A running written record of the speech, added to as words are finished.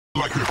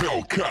like a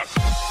Hellcat.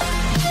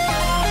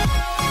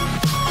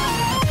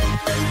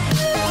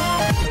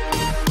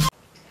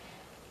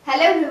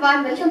 Hello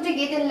everyone, welcome to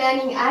Get and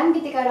Learning. I am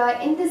Gitika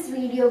Roy. In this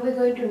video, we're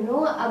going to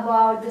know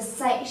about the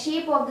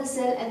shape of the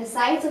cell and the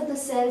size of the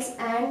cells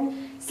and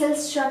cell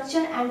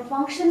structure and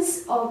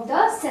functions of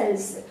the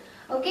cells.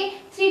 Okay,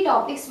 three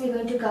topics we're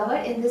going to cover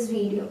in this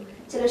video.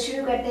 चलो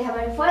शुरू करते हैं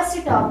हमारे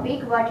first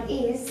topic. What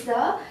is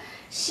the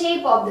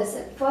shape of the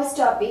cell? First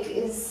topic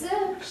is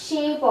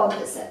shape of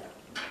the cell.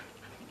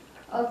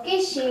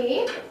 Okay,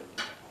 shape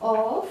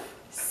of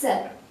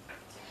cell.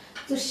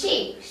 तो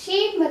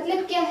shape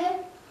मतलब क्या है?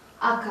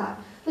 आकार.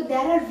 तो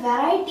there are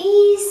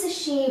varieties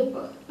shape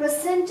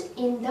present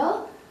in the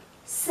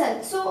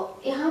cell. So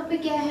यहाँ पे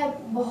क्या है,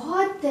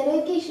 बहुत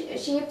तरह के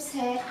shapes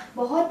है,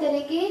 बहुत तरह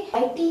के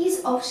varieties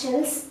of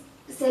cells,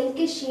 cell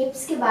के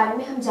shapes के बारे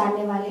में हम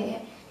जानने वाले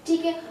हैं.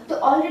 ठीक है, तो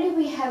already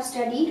we have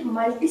studied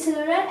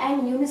multicellular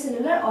and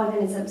unicellular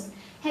organisms.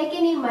 है कि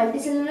नहीं?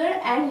 मल्टीसेलुलर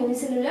एंड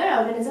यूनिसेलुलर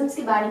ऑर्गेनिजम्स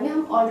के बारे में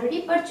हम ऑलरेडी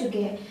पढ़ चुके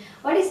हैं.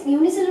 What is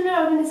unicellular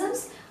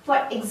organisms? For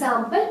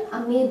example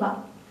amoeba.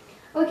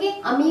 Okay,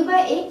 amoeba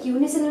एक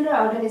यूनिसेलुलर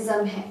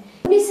ऑर्गेनिज्म है.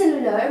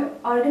 यूनिसेलुलर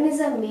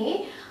ऑर्गेनिज्म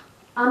में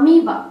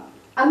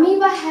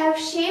amoeba have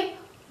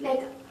shape like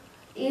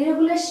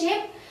irregular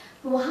shape.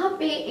 वहाँ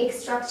पे एक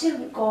स्ट्रक्चर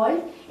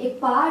कॉल्ड एक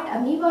पार्ट,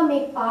 अमीबा में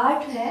एक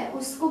पार्ट है,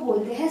 उसको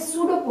बोलते हैं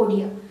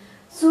pseudopodia.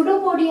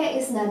 Pseudopodia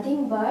is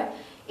nothing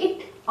but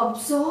it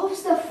absorbs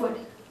the food.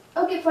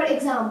 Okay, for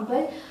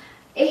example,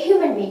 a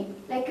human being,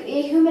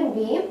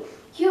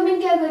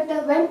 human क्या करता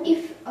है?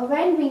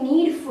 When we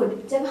need food,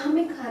 जब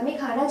हमें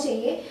खाना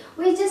चाहिए,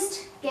 we just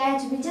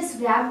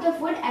grab the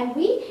food and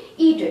we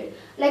eat it.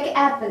 Like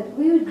apple,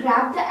 we will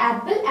grab the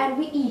apple and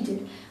we eat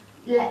it.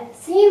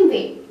 Same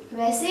way,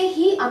 वैसे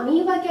ही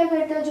amoeba क्या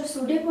करता है, जो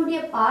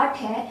सूडोपोडिया पार्ट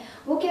है,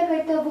 वो क्या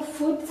करता है, वो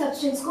फूड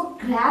सब्सटेंस को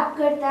ग्रैब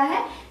करता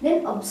है,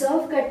 देन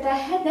ऑब्जर्व करता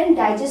है, देन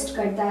डाइजेस्ट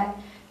करता है.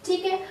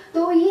 ठीक है,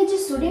 तो ये जो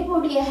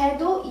सूडोपोडिया है,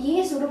 तो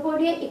ये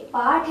सूडोपोडिया एक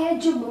पार्ट है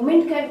जो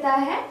मूवमेंट करता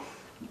है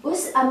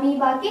उस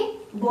अमीबा के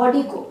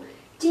बॉडी को.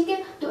 ठीक है,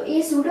 तो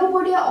ये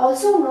pseudopodia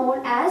also known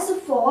as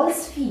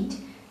false feet.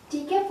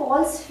 ठीक है,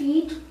 फॉल्स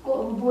फीट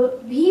को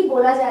भी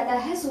बोला जाता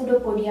है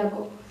सूडोपोडिया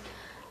को.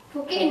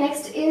 Okay,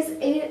 next is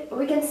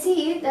we can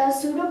see the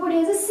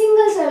pseudopodia is a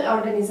single cell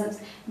organisms.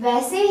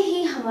 वैसे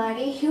ही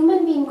हमारे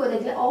ह्यूमन बीइंग को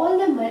देखिए,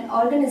 all the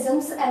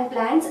organisms and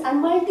plants are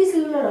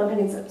multicellular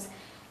organisms.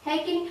 है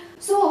कि नहीं?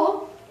 So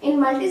in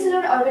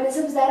multicellular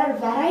organisms there are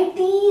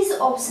varieties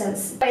of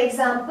cells. For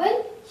example,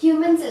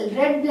 human cell,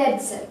 red blood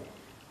cell.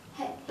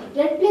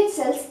 Red blood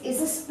cells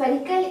is a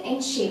spherical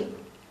in shape.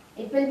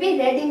 It will be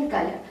red in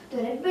color. तो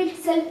red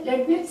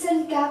blood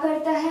cell क्या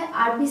करता है?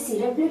 RBC,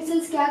 red blood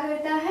cells क्या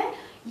करता है?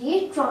 ये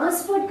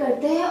transfer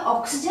करते हैं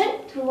oxygen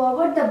through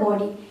our the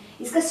body.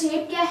 इसका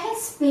शेप क्या है?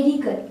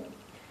 Spherical.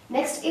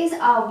 Next is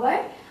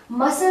our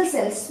muscle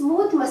cells,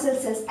 smooth muscle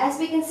cells. As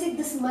we can see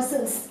this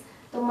muscles.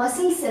 तो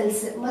मसल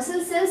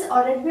सेल्स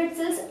और रेड ब्लड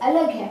सेल्स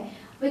अलग है.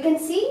 We can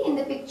see in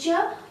the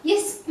picture, ये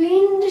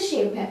स्प्लिंड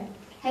shape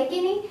है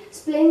कि नहीं?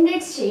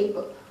 Splendid shape.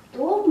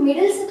 तो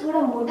मिडिल से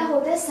थोड़ा मोटा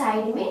होता है,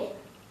 साइड में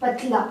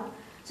पतला.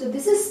 So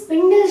this is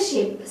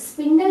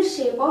spindle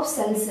shape of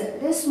sales.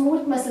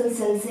 Smooth muscle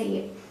cells है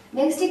ये.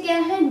 नेक्स्ट क्या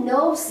है?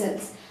 नर्व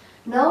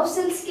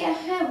सेल्स क्या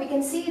है? We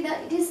can see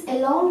that it is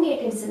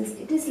elongated cells.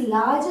 It is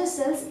larger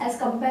cells as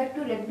compared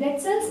to red blood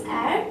cells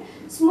and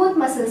smooth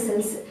muscle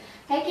cells.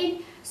 है कि?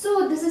 So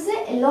this is a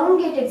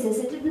elongated cells.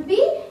 It will be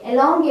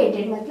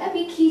elongated, मतलब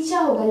ये खींचा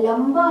होगा,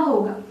 लंबा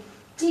होगा.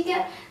 ठीक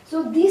है?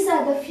 So these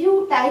are the few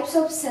types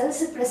of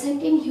cells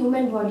present in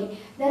human body.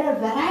 There are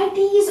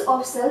varieties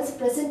of cells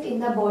present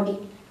in the body.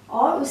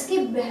 और उसके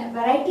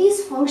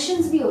varieties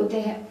functions भी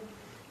होते हैं.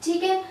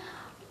 ठीक है?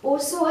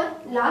 Also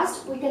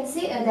last we can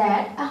say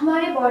that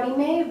हमारे body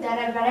में there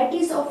are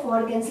varieties of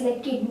organs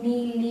like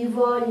kidney,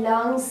 liver,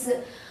 lungs,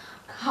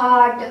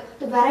 heart.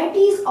 तो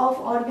varieties of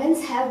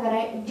organs have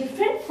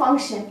different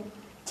function.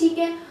 ठीक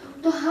है,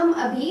 तो हम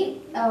अभी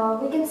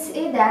we can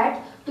say that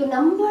the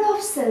number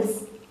of cells,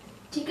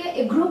 ठीक है,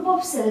 a group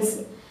of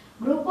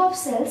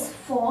cells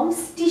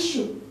forms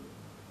tissue.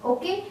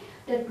 Okay,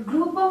 the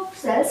group of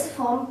cells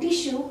form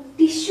tissue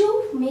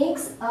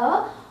makes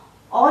a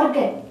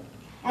organ,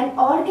 and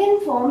organ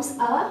forms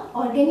a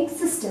organic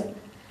system,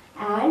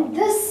 and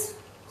this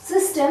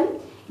system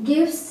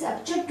gives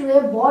structure to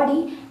a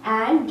body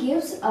and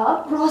gives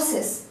a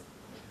process.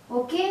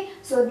 Okay,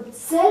 so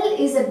cell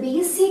is a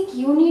basic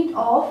unit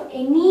of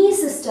any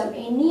system,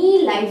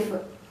 any life.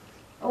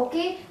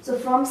 Okay, so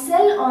from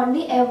cell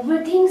only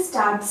everything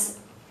starts.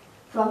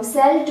 From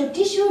cell to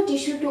tissue,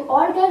 tissue to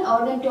organ,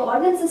 organ to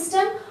organ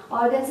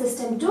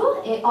system to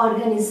a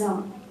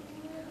organism.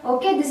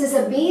 Okay, this is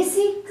a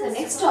basic. The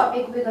next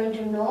topic we're going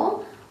to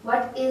know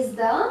what is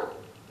the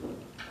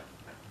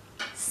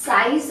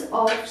size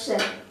of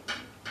cell.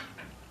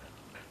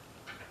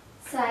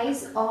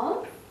 Size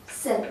of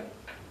cell.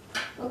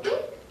 Okay,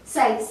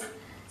 size.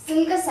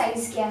 Cell का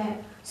size क्या है?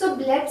 So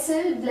blood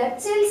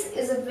cells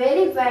is a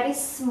very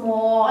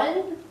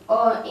small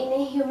in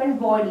a human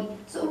body.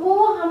 सो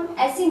वो हम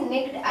ऐसे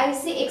necked आई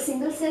से एक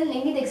single cell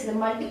नहीं देख सकते,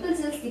 मल्टीपल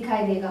सेल्स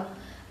दिखाई देगा,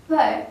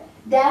 पर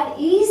that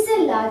is the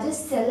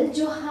largest cell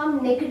जो हम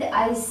नेक्ड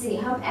आई से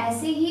हम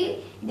ऐसे ही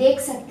देख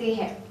सकते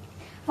हैं।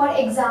 फॉर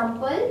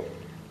एग्जाम्पल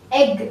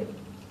एग,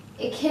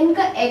 एक hen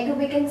का egg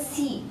we can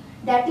see,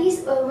 that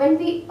is when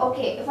we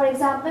okay for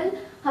example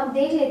हम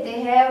देख लेते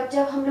हैं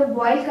जब हम लोग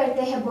बॉईल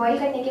करते हैं, बॉईल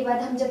करने के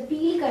बाद हम जब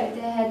पील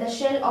करते हैं the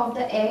shell of the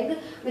egg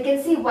we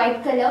can see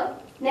white colour,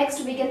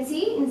 next we can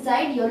see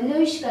inside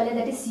yellowish color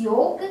that is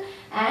yolk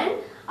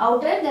and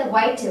outer the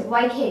white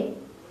head,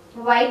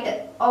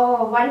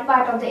 one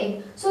part of the egg.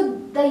 So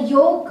the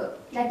yolk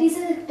that is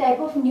a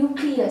type of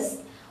nucleus.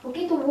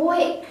 Okay, तो वो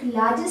एक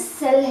largest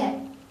cell है,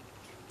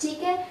 ठीक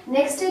है।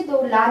 next है तो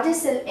largest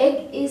cell, egg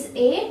is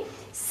a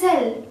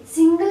cell,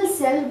 single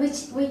cell which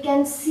we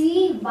can see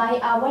by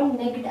our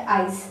naked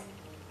eyes,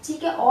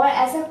 ठीक है। और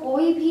ऐसा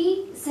कोई भी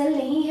सेल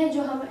नहीं है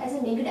जो हम ऐसे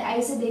नेकेड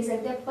आई से देख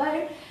सकते हैं,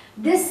 पर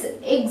this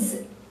eggs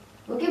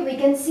okay we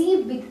can see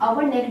with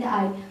our naked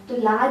eye. तो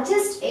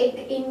largest egg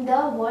in the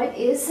world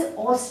is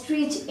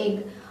ostrich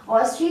egg.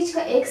 Ostrich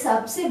का एग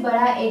सबसे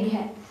बड़ा एग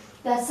है।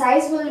 The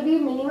size will be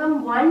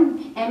minimum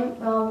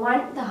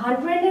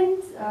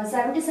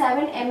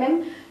 177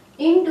 mm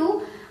into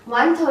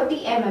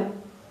 130 mm।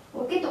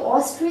 Okay, तो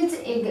ऑस्ट्रिच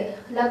एग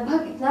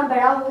लगभग इतना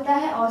बड़ा होता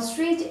है।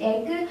 Ostrich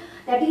egg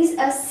that is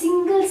a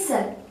single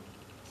cell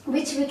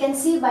which we can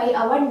see by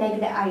our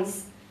necked eyes.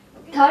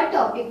 Third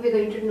topic we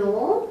going to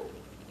know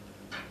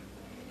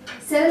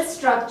cell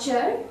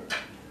structure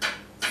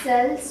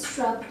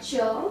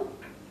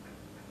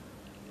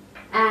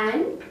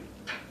and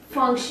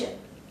function.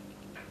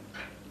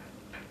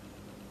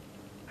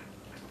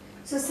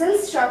 So cell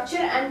structure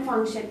and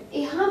function,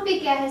 यहाँ पे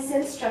क्या है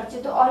cell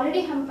structure, तो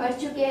already हम पढ़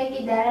चुके हैं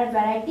कि there are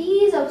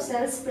varieties of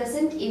cells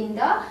present in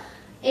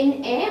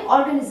A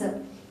organism,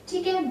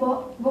 ठीक है।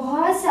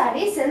 बहुत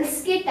सारे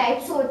सेल्स के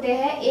टाइप्स होते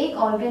हैं एक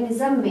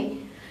ऑर्गेनिज्म में।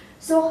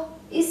 सो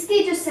इसके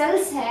जो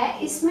सेल्स है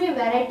इसमें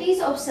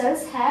varieties of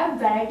cells have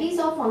varieties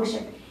of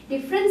function,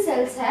 different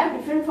cells have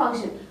different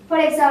function. For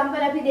example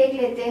अभी देख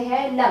लेते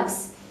हैं लंग्स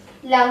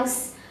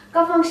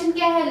का फंक्शन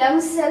क्या है।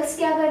 लंग्स सेल्स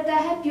क्या करता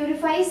है,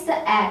 प्यूरिफाइज द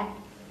एयर,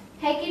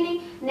 है कि नहीं।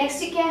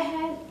 नेक्स्ट क्या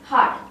है,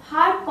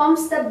 heart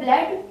pumps the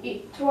blood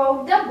through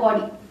out the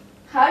body,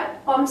 heart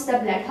pumps the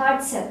blood,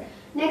 heart cell.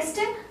 Next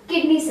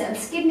kidney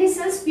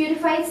sales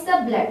purifies the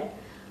blood.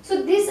 So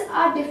these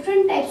are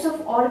different types of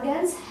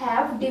organs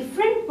have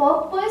different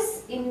purpose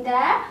in the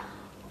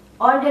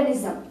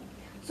organism.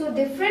 So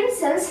different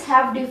cells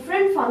have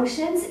different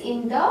functions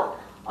in the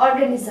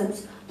organisms.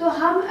 तो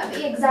हम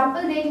अभी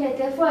example देख लेते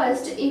हैं।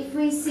 First if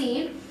we C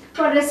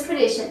for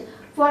respiration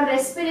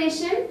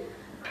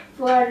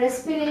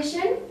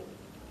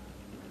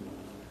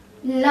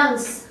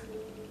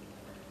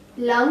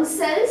lung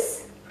cells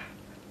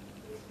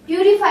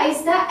purifies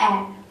the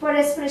air for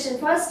respiration.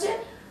 First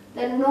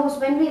the nose,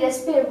 when we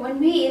respire, when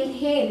we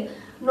inhale,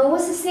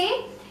 nose से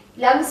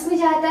lungs में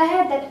जाता है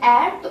that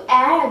air, तो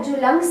air जो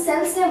lung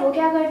cells है वो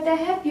क्या करता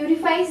है,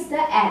 purifies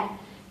the air,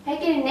 है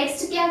कि नेक्स्ट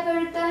क्या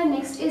करता है,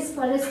 next is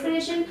for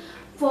respiration,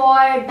 for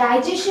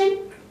digestion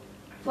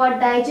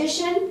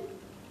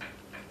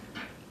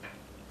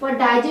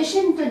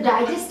तो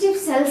digestive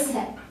cells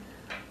है।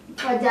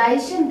 for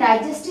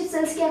digestive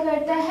cells क्या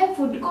करता है,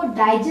 फूड को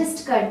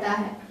डाइजेस्ट करता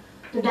है।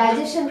 तो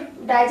डाइजेशन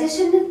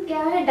क्या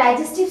है,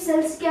 डाइजेस्टिव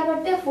सेल्स क्या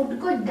करते हैं, फूड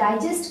को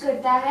डाइजेस्ट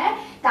करता है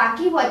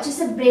ताकि वो अच्छे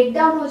से ब्रेक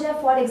डाउन हो जाए।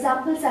 फॉर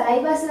एग्जांपल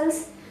सलाइवा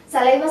सेल्स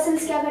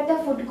क्या करता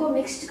है, फूड को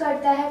मिक्स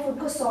करता है, फूड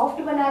को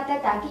सॉफ्ट बनाता है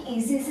ताकि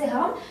इजी से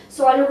हम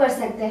स्वॉलो कर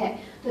सकते हैं।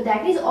 तो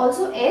that is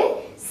also a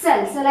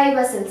cell,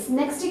 saliva sales.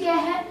 Next क्या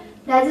है,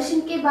 डाइजेशन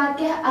के बाद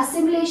क्या है,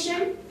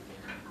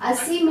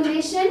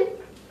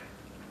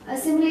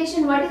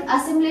 assimilation. What is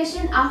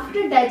assimilation?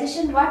 After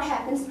digestion what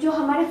happens, जो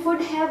हमारे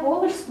फूड है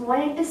वो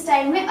स्मॉल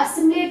इंटेस्टाइन में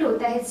assimilate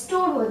होता है,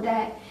 स्टोर होता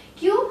है।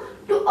 क्यों?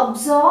 To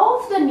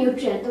absorb the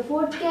nutrient। तो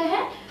फूड क्या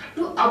है,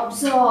 to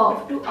absorb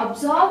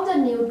the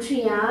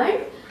nutrient,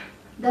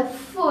 the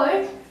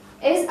food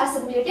is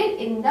assimilated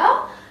in the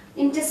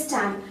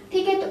intestine,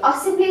 ठीक है। तो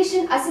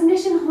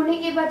assimilation होने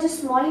के बाद जो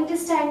स्मॉल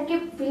इंटेस्टाइन के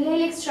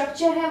विलेलिक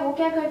स्ट्रक्चर है वो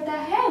क्या करता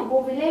है,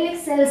 वो विलेलिक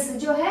सेल्स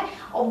जो है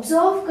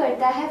ऑब्जर्व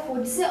करता है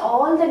फूड से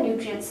ऑल द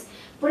न्यूट्रिएंट्स,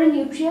 पूरे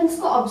न्यूट्रिएंट्स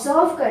को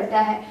ऑब्जर्व करता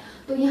है।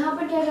 तो यहाँ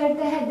पर क्या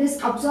करता है,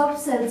 दिस ऑब्जर्व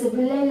सेल्स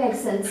विलेलिक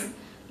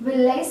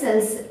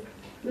सेल्स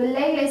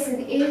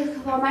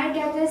हमारे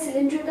क्या होता है,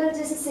 सिलिंड्रिकल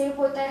जैसे शेप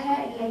होता है,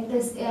 लाइक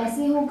दिस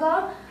ऐसे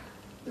होगा।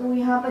 तो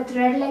यहाँ पर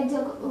थ्रेड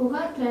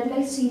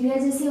लाइक सीरिया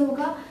जैसे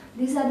होगा।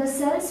 These are the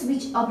cells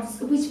which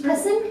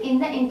present in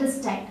the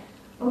intestine,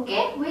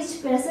 okay, which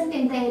present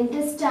in the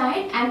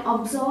intestine and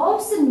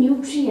absorbs the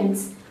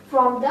nutrients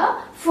from the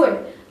food.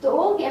 तो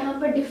यहाँ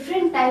पर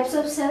different types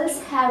of cells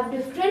have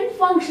different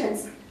functions,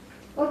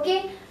 okay.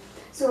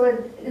 So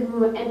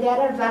and there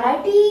are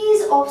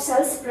varieties of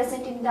cells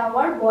present in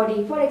our body.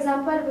 For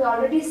example, we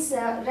already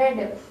read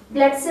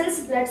blood cells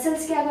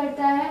क्या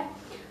करता है,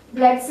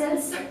 blood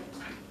cells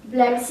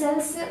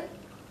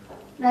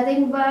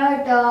nothing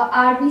but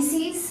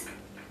RBCs,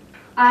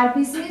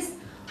 RBCs.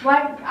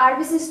 What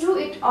RBCs do?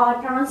 It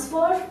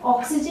transfer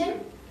oxygen.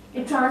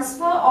 It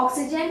transfer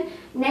oxygen.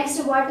 Next,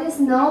 what is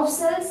nerve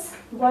cells?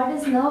 What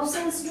is nerve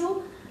cells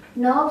do?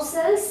 Nerve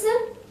cells,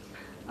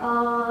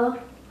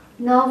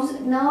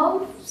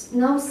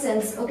 nerve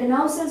cells. Okay,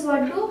 nerve cells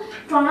what do?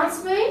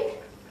 Transmit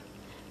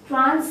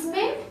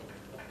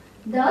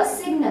the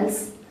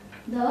signals.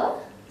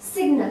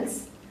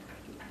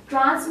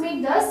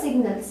 Transmit the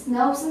signals.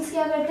 Nerve cells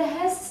क्या करता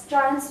है?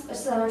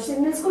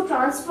 Signals को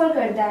transfer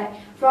करता है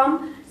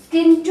from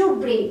skin to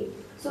brain.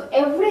 So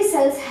every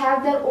cells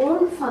have their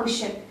own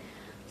function.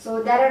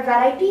 So there are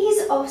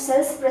varieties of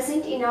cells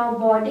present in our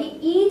body.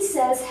 Each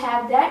cells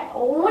have their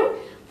own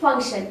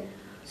function.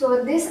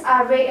 So these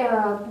are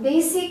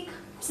basic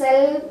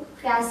cell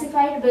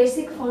classified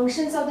basic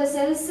functions of the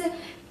cells.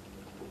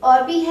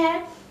 और भी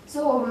है.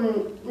 So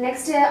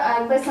next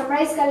एक बार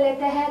summarize कर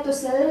लेते हैं. तो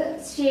cell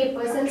shape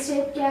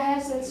क्या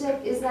है? Cell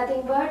shape is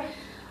nothing but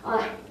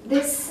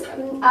this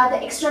are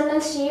the external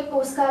shape.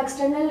 उसका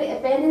external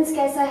appearance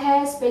कैसा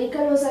है?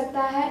 Spherical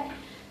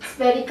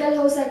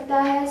हो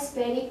सकता है.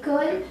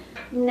 Spherical.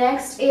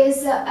 Next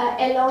is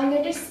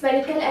elongated.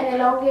 Spherical and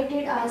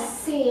elongated are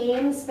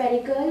same.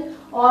 Spherical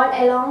or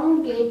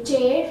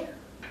elongated.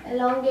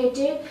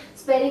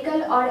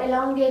 Spherical or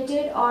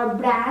elongated or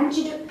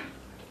branched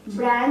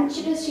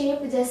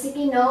shape. जैसे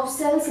कि nerve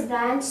cells.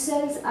 Branch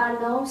cells are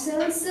nerve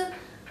cells.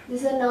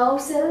 These are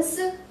nerve cells.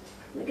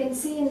 You can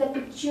see in the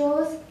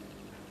pictures.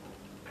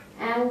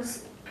 And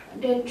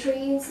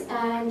dendrites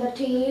and the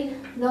tail.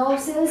 Nerve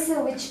cells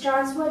which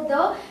transfer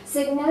the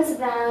signals.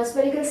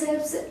 Spherical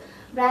cells,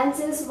 branch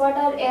cells. What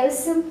are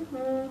else?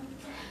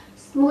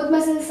 Smooth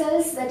muscle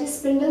cells, that is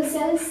spindle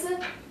cells.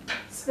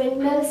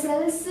 Smooth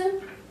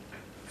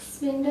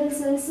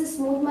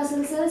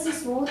muscle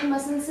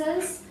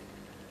cells.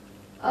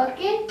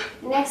 Okay.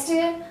 Next,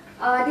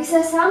 these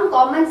are some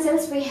common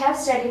cells we have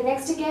studied.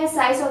 Next,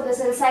 size of the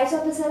cells. Size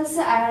of the cells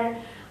are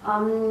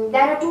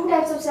there are two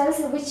types of cells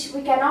which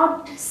we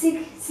cannot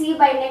see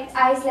by naked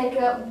eyes, like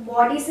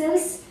body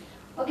cells.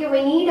 Okay,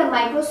 we need a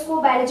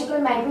microscope, biological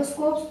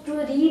microscopes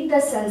to read the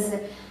cells.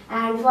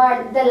 And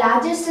for the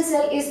largest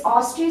cell is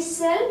ostrich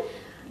cell.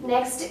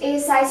 Next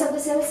is size of the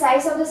cell.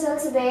 Size of the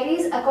cells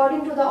varies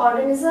according to the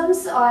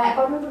organisms or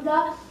according to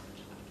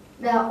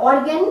the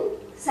organ.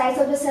 Size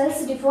of the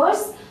cells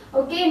differs.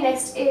 Okay,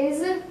 next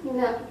is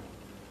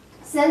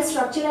cell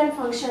structure and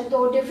function.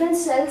 तो different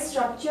cell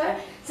structure,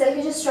 cell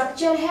की जो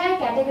structure है,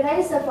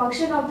 categorize the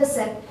function of the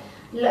cell.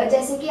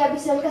 जैसे कि अभी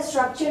cell का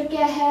structure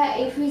क्या है?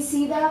 If we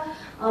see the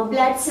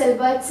blood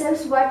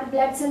cells, what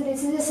blood cell?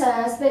 This is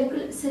a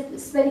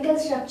spherical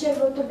structure.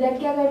 तो blood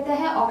क्या करता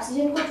है?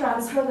 Oxygen को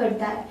transfer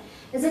करता है.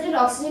 Isn't it?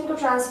 Oxygen को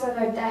transfer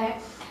करता है.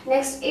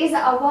 Next is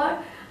our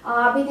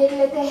अभी देख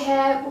लेते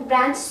हैं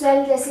branch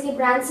cell. जैसे कि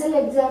branch cell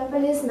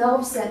example is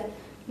nerve cell.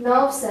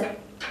 Nerve cell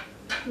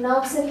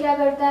क्या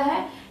करता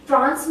है?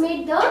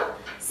 Transmit the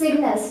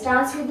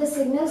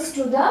signals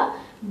to the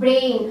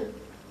brain.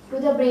 To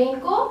the brain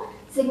को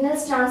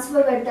signals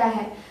transfer करता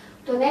है.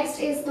 तो next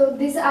is, तो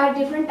these are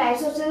different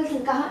types of cells.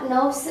 कहाँ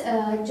nerves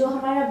जो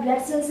हमारा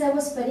blood cells है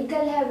वो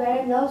spherical है,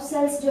 where nerve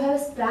cells जो है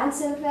branch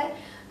cells है.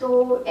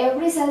 तो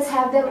every cells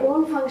have their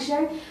own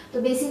function.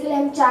 तो basically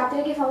हम 4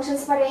 तरह के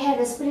functions पढ़े हैं: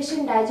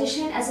 respiration,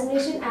 digestion,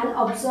 assimilation and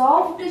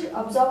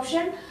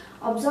absorption.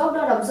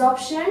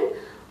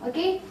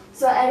 Okay,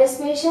 so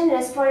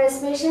for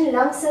respiration,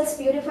 lung cells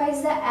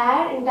purifies the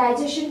air. In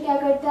digestion क्या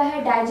करता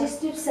है?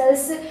 Digestive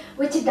cells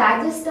which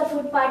digest the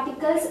food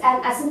particles.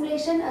 And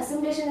assimilation is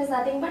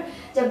nothing but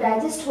जब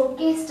digest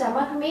होके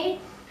stomach में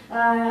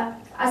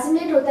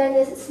assimilate होता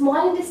है,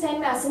 small intestine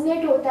में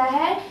assimilate होता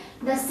है,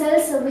 the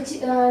cells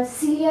which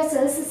cilia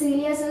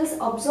cells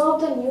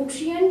absorb the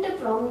nutrient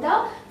from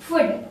the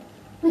food,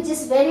 which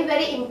is very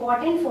very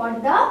important for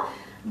the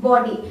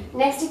body.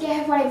 Next क्या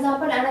है? For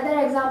example, another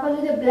example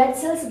is the blood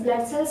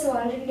cells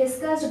already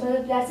discussed.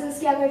 Blood cells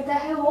क्या करता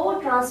है? वो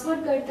transfer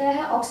करता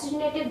है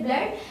oxygenated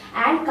blood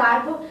and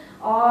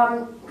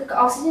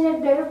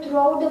oxygenated blood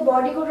throughout the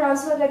body को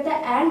transfer करता है,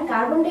 and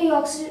carbon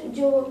dioxide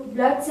जो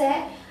bloods है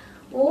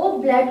वो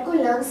blood को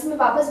lungs में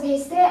वापस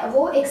भेजते हैं,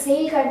 वो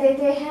exhale कर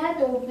देते हैं.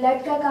 तो blood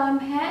का काम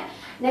है.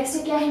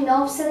 Next क्या है?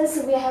 Nerve cells.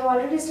 We have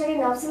already studied.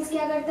 Nerve cells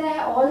क्या करता है?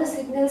 All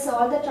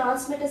the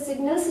transmitted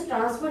signals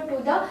transfer to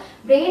the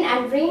brain,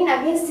 and brain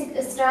again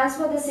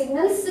transfer the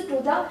signals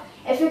to the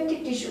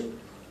affected tissue.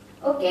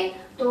 Okay,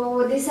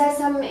 so these are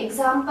some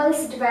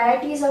examples,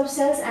 varieties of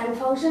cells and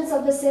functions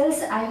of the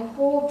cells. I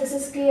hope this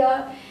is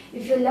clear.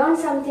 If you learn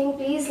something,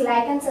 please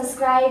like and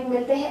subscribe.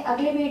 मिलते हैं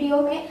अगले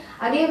video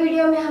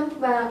में. हम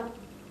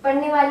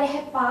पढ़ने वाले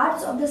हैं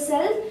parts of the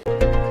cell.